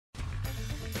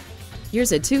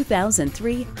Here's a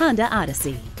 2003 Honda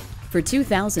Odyssey. For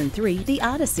 2003, the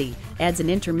Odyssey adds an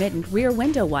intermittent rear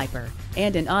window wiper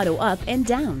and an auto up and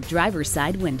down driver's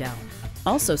side window.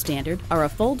 Also standard are a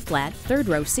fold-flat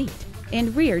third-row seat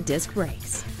and rear disc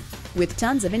brakes. With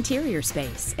tons of interior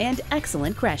space and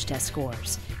excellent crash test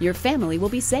scores, your family will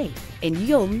be safe and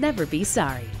you'll never be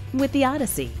sorry with the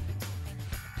Odyssey.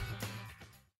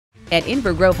 At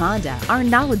Inver Grove Honda, our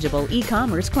knowledgeable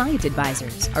e-commerce client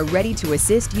advisors are ready to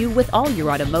assist you with all your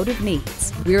automotive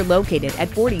needs. We're located at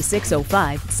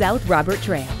 4605 South Robert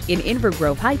Trail in Inver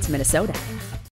Grove Heights, Minnesota.